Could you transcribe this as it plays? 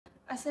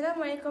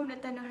Assalamualaikum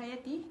Dr.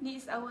 NORHAYATI.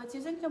 This is our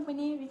chosen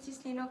company which is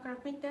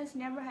LINOCRAFT Printers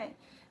Sdn Bhd.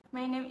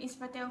 My name is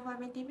Fatia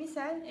Wafa binti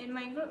Pisal and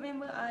my group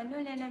member are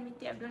Nurliana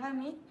binti Abdul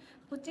Hamid,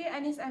 Putri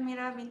Anis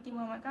Amira binti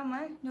Muhammad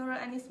Kamal, Nurul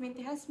Anis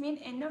binti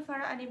Hasmin and Nur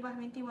Farah Adibah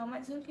binti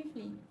Muhammad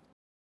Zulkifli.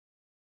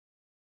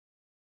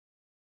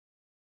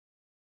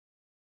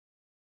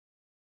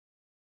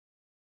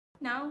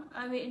 Now,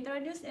 I will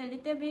introduce a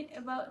little bit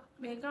about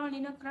background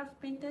LINOCRAFT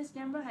Printers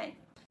Sdn Bhd.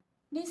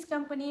 This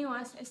company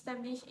was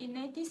established in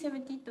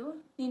 1972.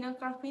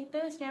 LINOCRAFT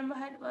Printers Sdn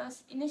Bhd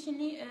was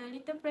initially a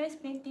letterpress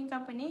printing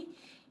company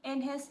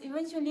and has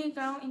eventually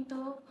grown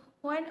into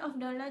one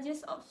of the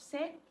largest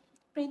offset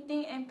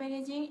printing and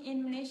packaging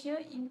in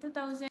Malaysia in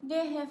 2000.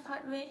 They have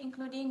hardware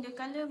including the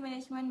color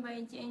management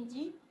by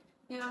GNG.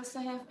 They also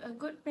have a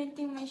good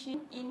printing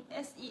machine in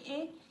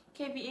SEA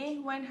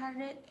KBA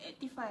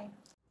 185.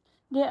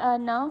 They are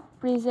now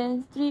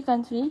present in 3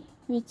 countries,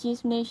 which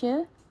is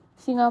Malaysia,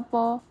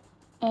 Singapore,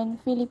 and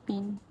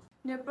Philippines.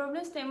 The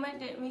problem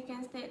statement that we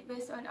can state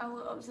based on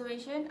our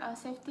observation are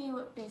safety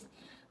workplace,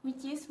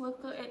 which is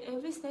worker at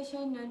every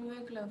station don't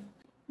wear gloves.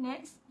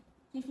 Next,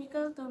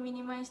 difficult to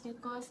minimize the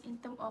cost in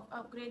terms of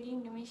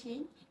upgrading the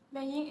machine,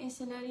 paying a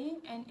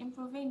salary, and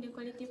improving the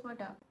quality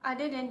product.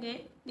 Other than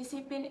that,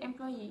 discipline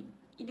employee.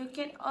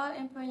 Educate all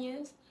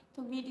employees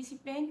to be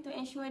disciplined to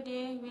ensure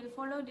they will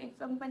follow the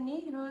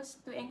company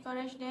rules to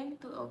encourage them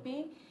to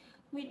obey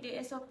with the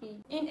SOP.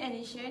 In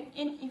addition,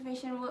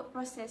 inefficient work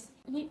process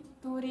lead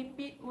to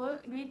repeat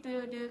work due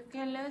to the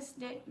careless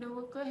that the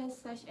worker has,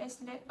 such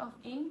as lack of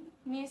ink,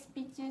 missed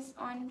pitches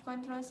on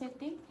control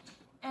setting,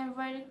 and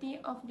variety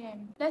of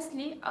them.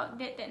 Lastly,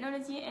 outdated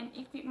technology and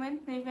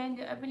equipment prevent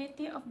the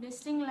ability of the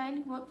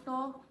streamlined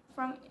workflow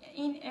from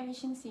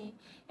inefficiency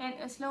and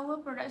a slower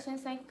production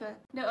cycle.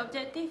 The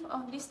objective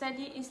of this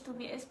study is to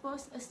be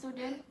expose a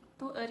student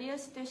to a real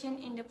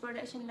situation in the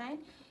production line,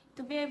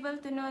 to be able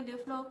to know the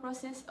flow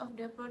process of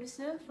the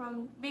producer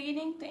from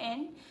beginning to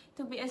end,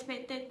 to be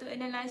expected to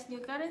analyze the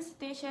current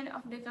situation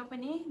of the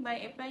company by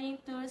applying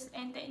tools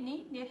and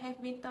techniques that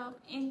have been taught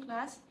in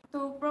class,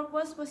 to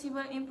propose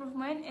possible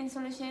improvement and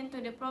solution to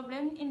the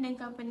problem in the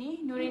company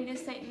during the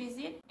site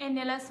visit. And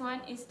the last one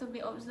is to be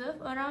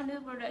observed around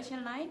the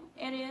production line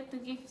area to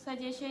give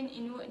suggestion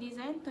in work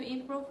design to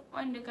improve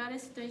on the current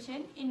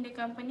situation in the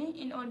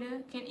company in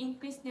order can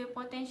increase the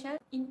potential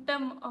in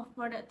terms of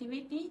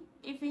productivity,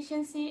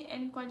 efficiency,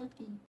 and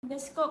quality. The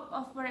scope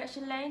of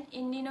production line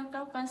in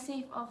LINOCRAFT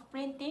consists of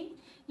printing,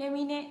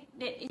 laminate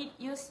that it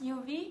use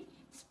UV,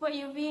 spot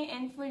UV,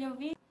 and full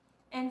UV.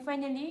 And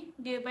finally,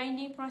 the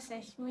binding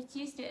process, which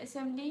is the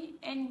assembly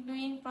and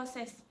gluing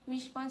process,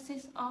 which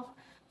consists of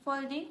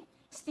folding,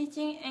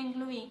 stitching, and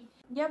gluing.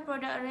 Their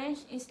product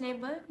range is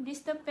labeled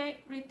blister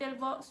pack, retail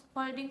box,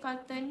 folding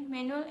carton,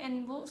 manual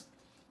and books,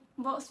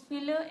 box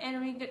filler and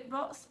rigid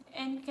box,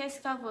 and case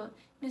cover.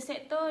 The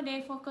sector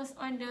they focus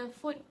on the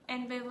food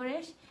and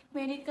beverage,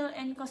 medical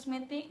and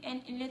cosmetic,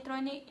 and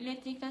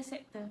electrical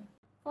sector.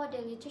 For the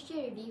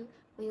literature review,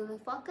 we will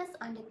focus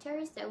on the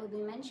theories that will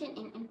be mentioned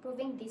in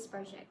improving this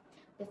project.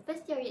 The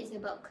first theory is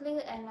about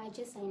clear and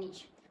larger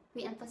signage.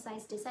 We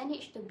emphasize the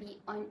signage to be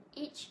on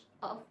each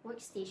of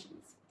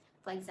workstations.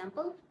 For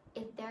example,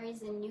 if there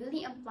is a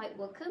newly employed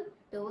worker,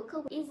 the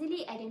worker will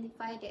easily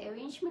identify the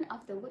arrangement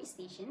of the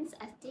workstations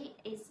as there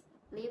is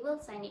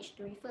labeled signage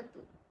to refer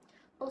to.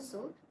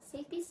 Also,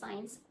 safety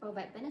signs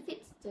provide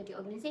benefits to the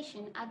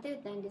organization other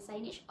than the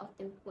signage of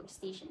the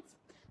workstations.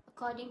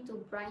 According to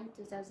Brian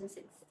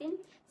 2016,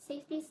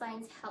 safety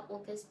signs help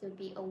workers to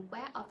be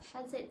aware of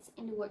hazards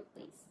in the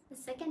workplace. The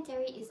second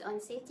theory is on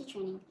safety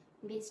training.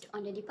 Based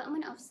on the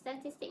Department of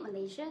Statistics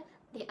Malaysia,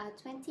 there are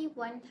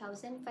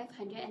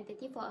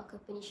 21,534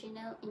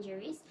 occupational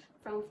injuries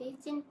from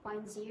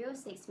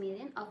 15.06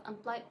 million of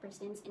employed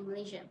persons in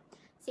Malaysia.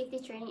 Safety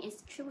training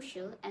is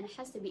crucial and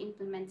has to be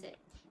implemented.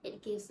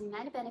 It gives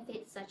many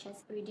benefits such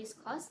as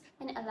reduced costs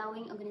and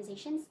allowing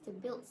organizations to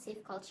build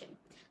safe culture.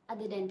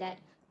 Other than that,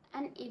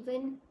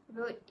 uneven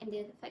road in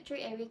the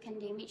factory area can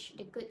damage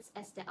the goods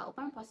as the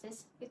outbound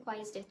process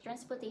requires the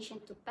transportation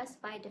to pass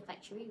by the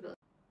factory road.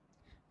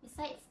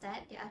 Besides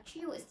that, there are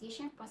 3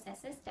 workstation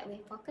processes that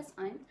we focus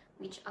on,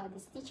 which are the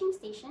stitching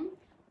station,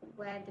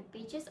 where the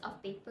pages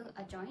of paper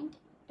are joined,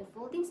 the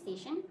folding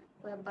station,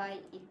 whereby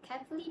it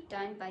carefully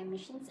done by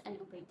machines and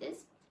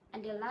operators,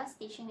 and the last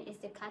station is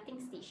the cutting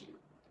station.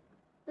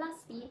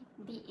 Lastly,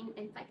 the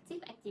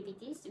ineffective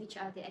activities, which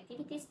are the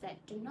activities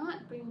that do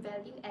not bring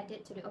value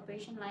added to the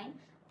operation line,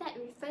 that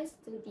refers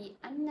to the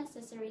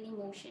unnecessarily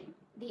motion.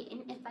 The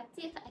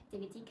ineffective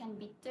activity can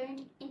be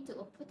turned into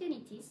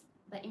opportunities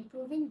by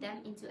improving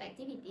them into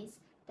activities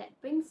that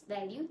brings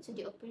value to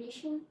the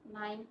operation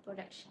line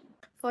production.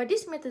 For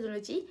this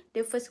methodology,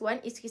 the first one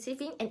is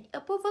receiving an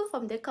approval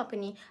from the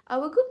company.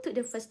 Our group took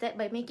the first step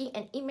by making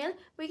an email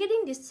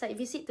regarding this site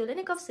visit to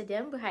LINOCRAFT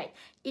Stadium Berhad.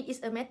 It is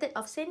a method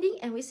of sending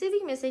and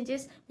receiving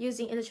messages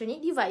using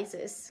electronic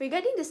devices.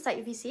 Regarding the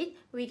site visit,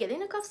 we get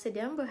LINOCRAFT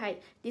Stadium Berhad.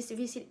 This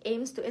visit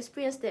aims to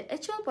experience the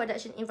actual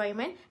production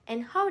environment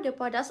and how the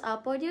products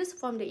are produced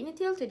from the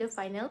initial to the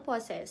final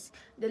process.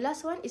 The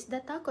last one is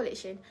data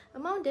collection.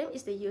 Among them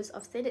is the use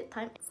of standard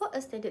time. For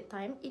a standard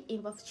time, it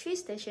involves 3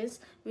 stations,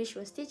 which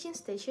were stitching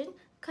station,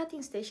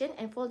 cutting station,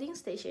 and folding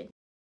station.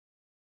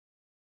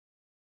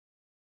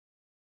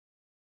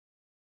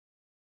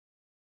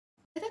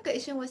 Data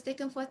collection was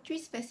taken for 3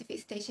 specific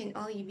stations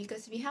only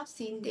because we have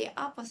seen there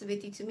are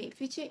possibilities to make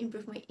future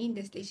improvement in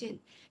the station.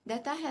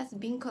 Data has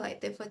been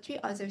collected for 3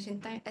 observation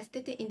time as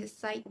stated in the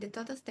site, the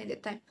total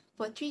standard time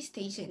for 3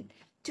 stations.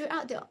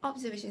 Throughout the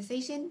observation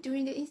station,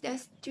 during the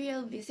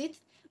industrial visits,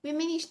 we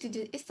managed to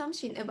do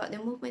assumption about the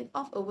movement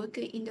of a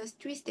worker in those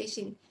 3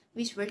 stations,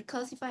 which were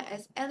classified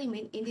as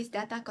elements in this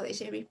data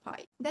collection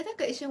report. Data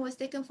collection was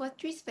taken for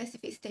 3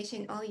 specific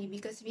stations only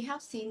because we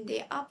have seen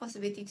there are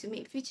possibilities to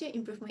make future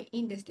improvement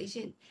in the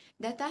station.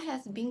 Data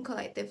has been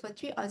collected for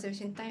 3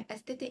 observation time as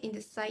stated in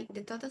the site,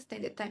 the total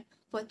standard time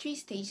for 3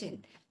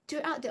 stations.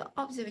 Throughout the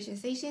observation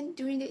station,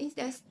 during the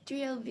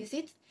industrial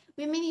visits,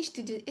 we managed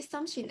to do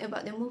assumption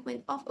about the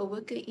movement of a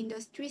worker in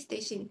those 3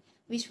 stations,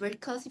 which were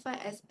classified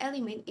as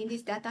elements in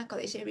this data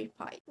collection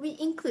report. We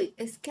include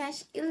a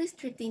sketch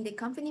illustrating the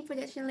company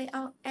production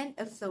layout and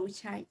a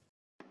flowchart.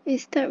 We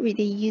start with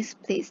the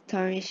used plate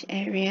storage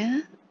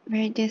area,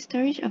 where the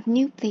storage of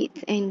new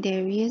plates and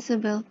the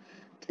reusable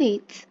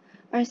plates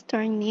are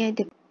stored near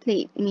the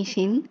plate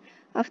machine.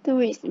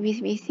 Afterwards, we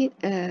visit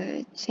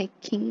a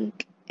checking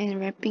and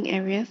wrapping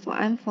area for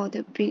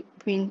unfolded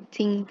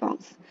printing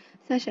box,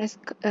 such as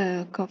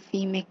a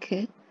coffee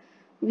maker.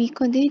 We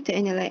continue to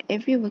analyze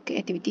every worker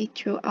activity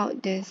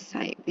throughout the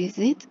site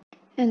visit,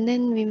 and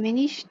then we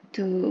managed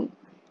to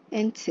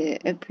enter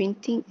a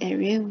printing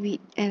area with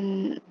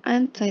an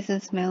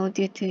unpleasant smell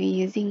due to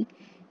using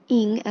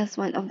ink as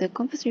one of the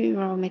compulsory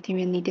raw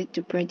material needed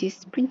to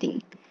produce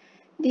printing.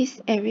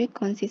 This area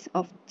consists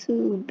of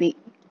 2 big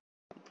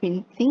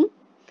printing,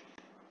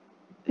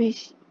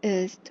 which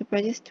is to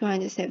produce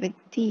 270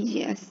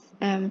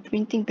 GSM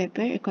printing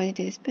paper according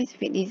to the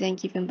specific design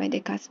given by the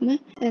customer,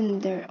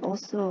 and there are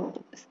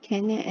also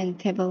scanner and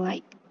table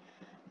light,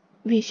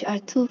 which are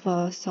tools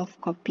for soft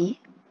copy,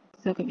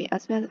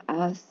 as well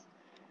as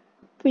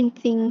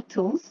printing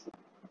tools,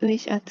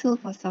 which are tools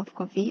for soft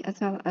copy,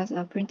 as well as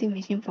a printing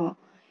machine for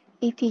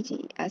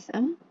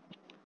ATGSM,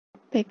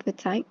 paper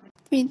type.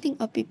 Printing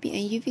OPP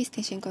and UV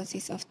station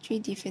consists of 3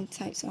 different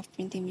types of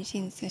printing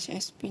machines, such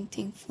as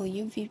printing full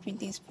UV,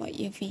 printing spot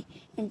UV,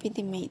 and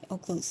printing made or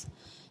closed.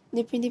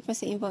 The printing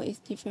process involved is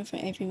different for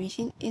every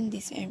machine in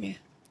this area.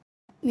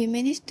 We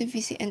managed to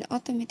visit an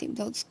automatic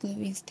box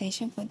gluing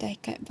station for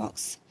die-cut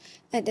box.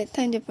 At that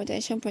time, the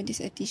production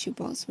produced a tissue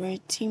box where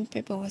trim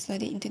paper was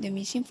loaded into the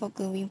machine for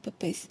gluing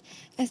purpose.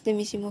 As the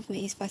machine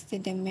movement is faster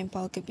than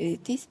manpower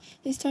capabilities,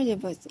 we store the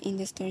box in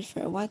the storage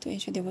for a while to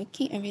ensure the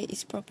working area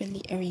is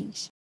properly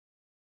arranged.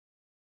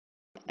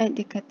 At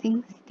the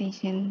cutting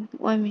station,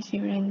 1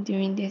 machine ran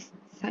during the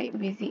site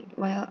visit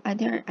while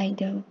other are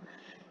idle.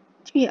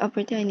 3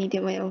 operators are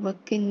needed when a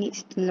worker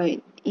needs to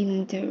load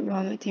in the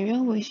raw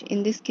material, which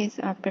in this case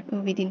are paper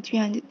within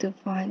 300 to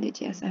 400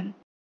 GSM.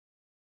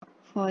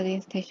 For the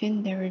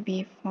station, there will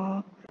be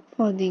 4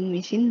 folding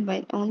machines,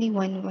 but only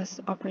 1 was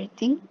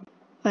operating,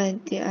 while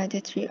the other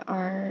 3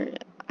 are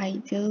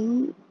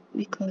idle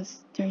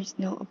because there is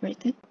no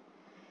operator.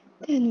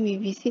 Then we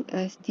visit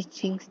a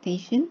stitching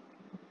station,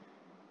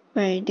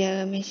 where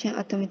the machine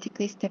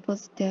automatically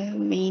staples the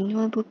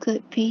manual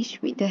booklet page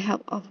with the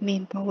help of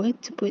manpower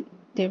to put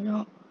the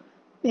raw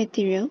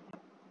material.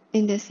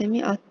 In the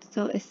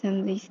semi-auto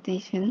assembly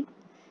station,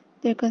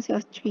 there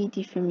consists of 3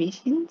 different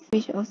machines,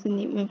 which also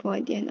need manpower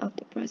at the end of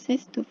the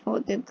process to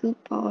fold the glue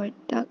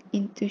product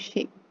into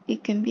shape.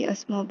 It can be a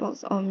small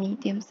box or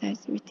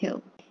medium-sized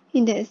retail.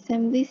 In the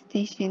assembly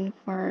station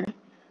for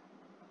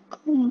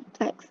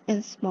complex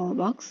and small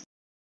box,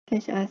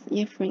 such as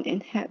earphone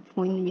and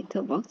headphone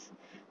retail box,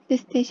 the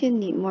station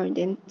need more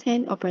than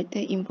 10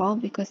 operators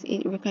involved because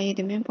it requires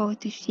the manpower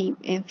to shape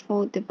and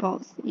fold the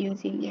box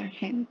using their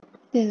hand.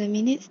 The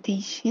laminate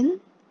station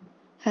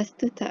has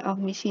 2 types of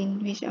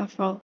machines, which are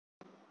for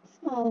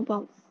small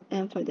box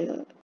and for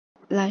the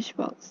large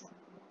box.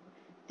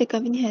 The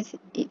company has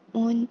its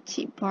own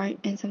chipboard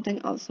and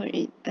sometimes outsource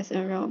it as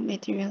a raw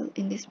material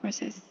in this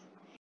process.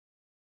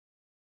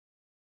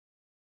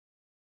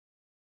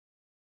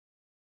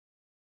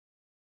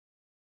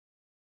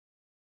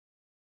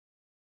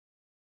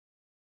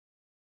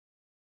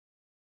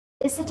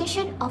 The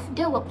suggestion of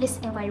the workplace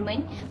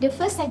environment. The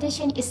first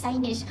suggestion is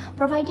signage,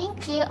 providing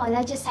clear or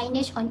larger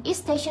signage on each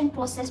station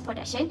process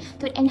production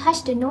to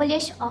enhance the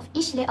knowledge of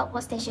each layout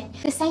workstation.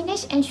 The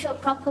signage ensure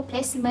proper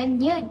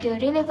placement near the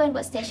relevant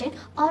workstation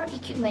or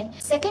equipment.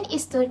 Second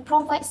is to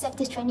provide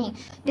safety training.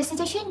 The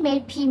suggestion may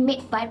be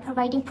made by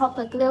providing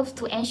proper gloves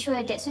to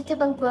ensure that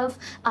suitable gloves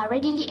are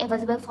readily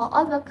available for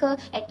all workers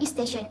at each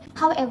station.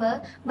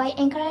 However, by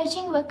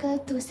encouraging workers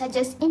to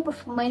suggest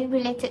improvement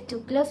related to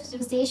gloves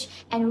usage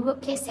and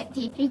workplace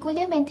safety,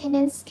 regular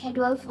maintenance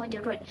schedule for the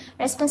road.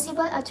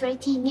 Responsible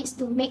authority needs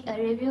to make a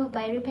review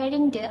by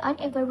repairing the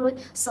unable road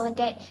so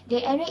that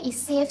the area is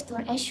safe to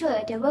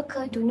ensure the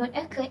worker do not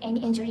occur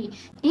any injury.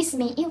 This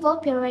may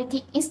involve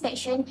periodic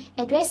inspection,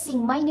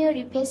 addressing minor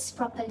repairs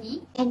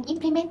properly, and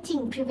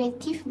implementing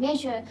preventive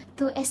measures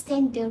to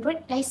extend the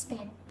road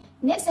lifespan.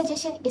 Next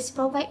suggestion is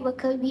provide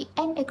worker with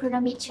an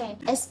ergonomic chair.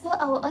 As per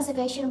our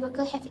observation,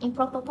 workers have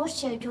improper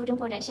posture during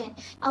production.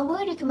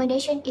 Our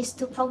recommendation is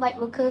to provide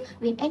worker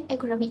with an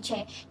ergonomic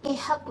chair. They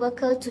help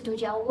workers to do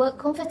their work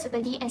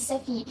comfortably and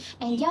safely,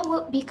 and their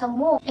work become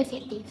more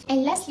effective.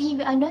 And lastly,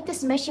 we are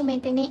notice machine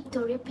maintenance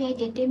to repair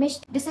the damage.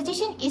 The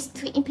suggestion is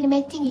to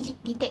implementing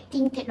leak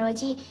detecting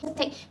technology to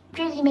take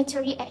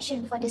preliminary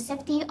action for the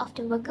safety of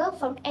the worker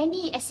from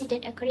any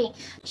accident occurring,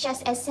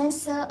 such as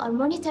sensor or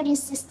monitoring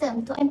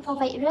system to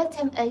provide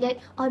real-time alert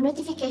or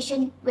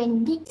notification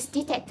when leak is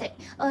detected,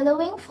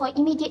 allowing for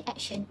immediate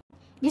action.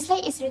 This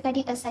slide is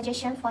regarding a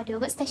suggestion for the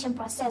workstation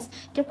process.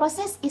 The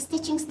process is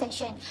stitching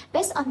station.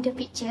 Based on the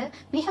picture,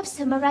 we have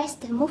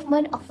summarized the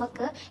movement of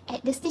worker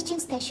at the stitching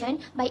station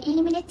by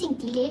eliminating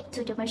delay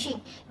to the machine.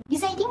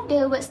 Designing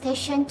the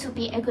workstation to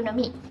be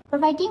ergonomic,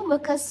 providing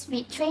workers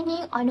with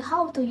training on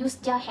how to use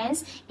their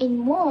hands in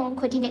more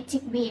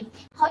coordinated way.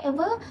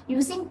 However,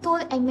 using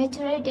tools and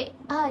material that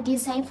are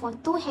designed for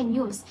two-hand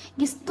use.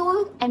 This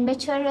tool and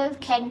material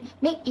can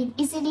make it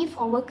easily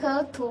for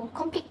worker to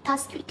complete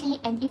tasks quickly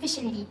and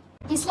efficiently.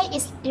 This slide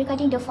is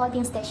regarding the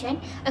folding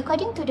station.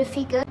 According to the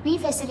figure, we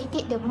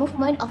facilitate the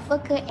movement of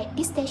worker at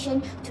this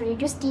station to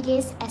reduce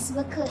delays as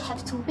workers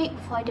have to wait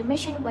for the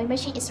machine while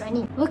machine is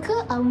running.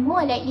 Workers are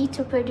more likely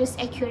to produce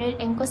accurate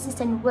and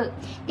consistent work.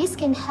 This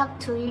can help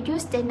to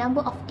reduce the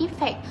number of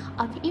defects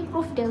or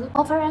improve the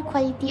overall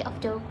quality of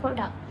the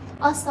product.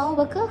 Also,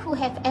 workers who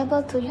have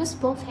able to use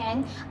both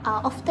hands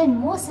are often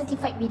more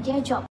satisfied with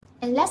their job.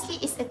 And lastly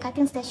is the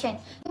cutting station.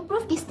 To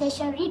improve this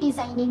station,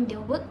 redesigning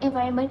the work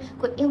environment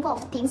could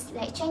involve things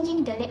like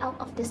changing the layout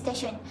of the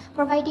station,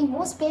 providing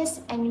more space,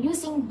 and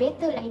using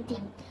better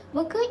lighting.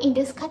 Workers in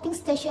this cutting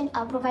station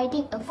are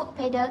providing a foot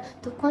pedal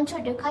to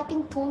control the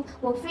cutting tool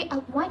or free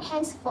up one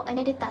hand for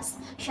another task,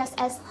 such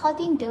as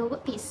holding the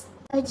workpiece.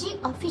 A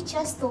jig of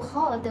features to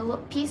hold the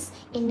workpiece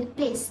in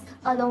place,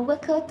 allowing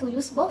workers to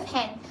use both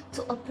hands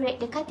to operate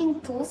the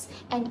cutting tools,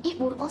 and it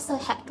will also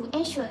help to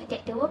ensure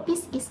that the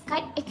workpiece is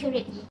cut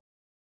accurately.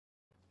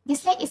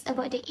 This slide is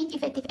about the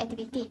ineffective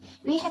activity.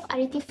 We have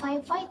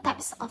identified 5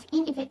 types of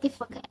ineffective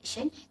worker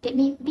action that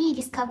may be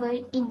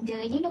discovered in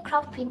the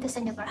LINOCRAFT printers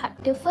and neighborhood.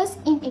 The first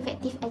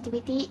ineffective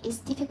activity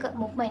is difficult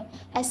movement.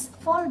 As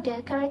for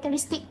the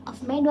characteristic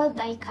of manual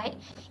die cut,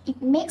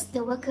 it makes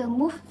the worker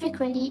move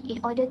frequently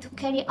in order to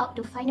carry out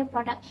the final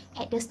product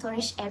at the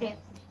storage area.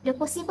 The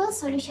possible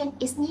solution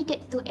is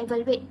needed to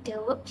evaluate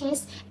the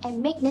workplace and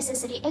make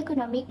necessary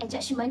ergonomic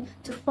adjustment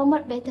to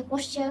promote better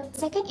posture.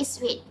 Second is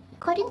weight.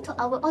 According to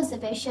our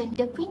observation,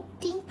 the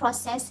printing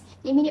process,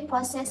 laminate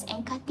process,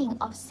 and cutting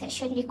of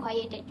section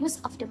require the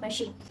use of the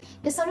machine.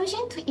 The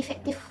solution to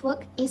effective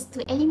work is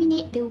to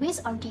eliminate the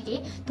waste or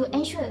delay to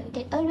ensure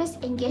that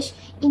always engage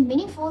in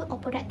meaningful or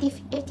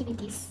productive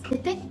activities. The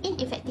third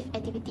ineffective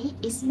activity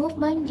is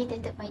movement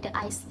detected by the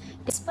eyes.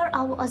 As per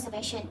our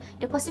observation,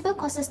 the possible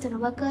causes to the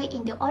worker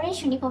in the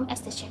orange uniform as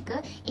the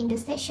checker in the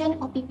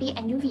section OPP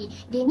and UV,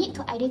 they need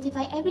to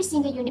identify every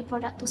single unit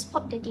product to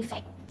spot the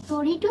defect. To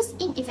reduce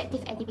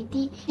ineffective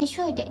activity,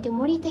 ensure that the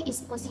monitor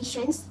is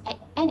positioned at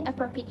an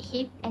appropriate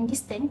height and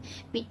distance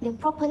with the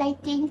proper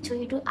lighting to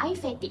reduce eye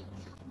fatigue.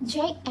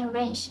 Drag and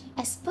wrench.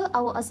 As per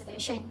our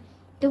observation,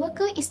 the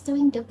worker is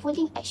doing the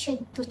pulling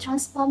action to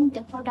transform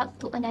the product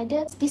to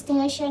another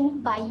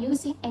destination by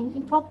using an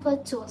improper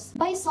tools.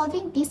 By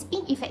solving this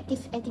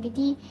ineffective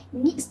activity,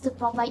 needs to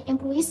provide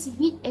employees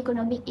with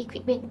ergonomic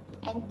equipment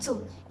and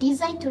tools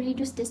designed to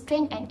reduce the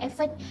strain and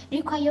effort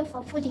required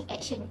for pulling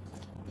action.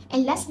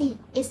 And lastly,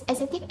 is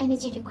excessive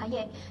energy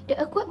required. The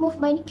awkward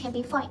movement can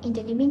be found in the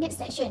laminate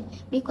section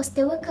because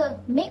the worker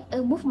make a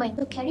movement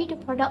to carry the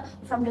product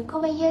from the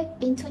conveyor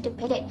into the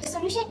pallet. The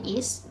solution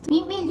is,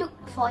 we may look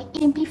for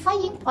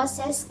simplifying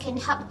process can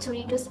help to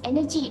reduce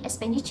energy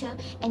expenditure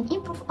and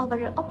improve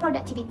overall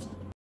productivity.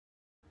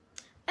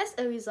 As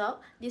a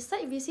result, this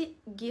site visit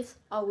gives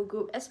our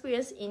group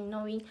experience in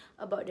knowing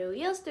about the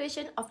real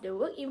situation of the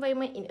work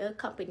environment in a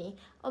company.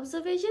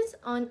 Observations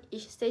on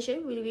each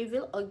station will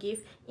reveal or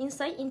give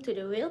insight into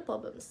the real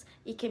problems.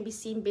 It can be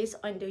seen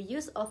based on the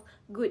use of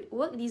good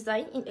work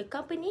design in a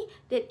company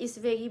that is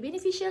very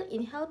beneficial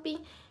in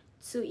helping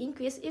to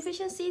increase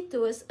efficiency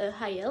towards a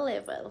higher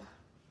level.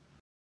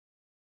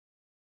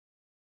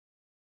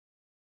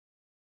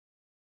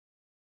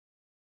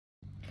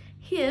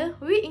 Here,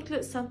 we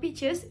include some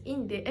pictures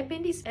in the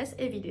appendix as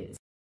evidence.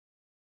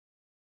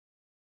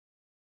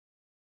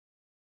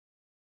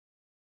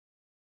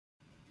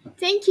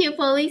 Thank you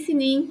for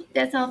listening.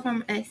 That's all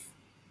from us.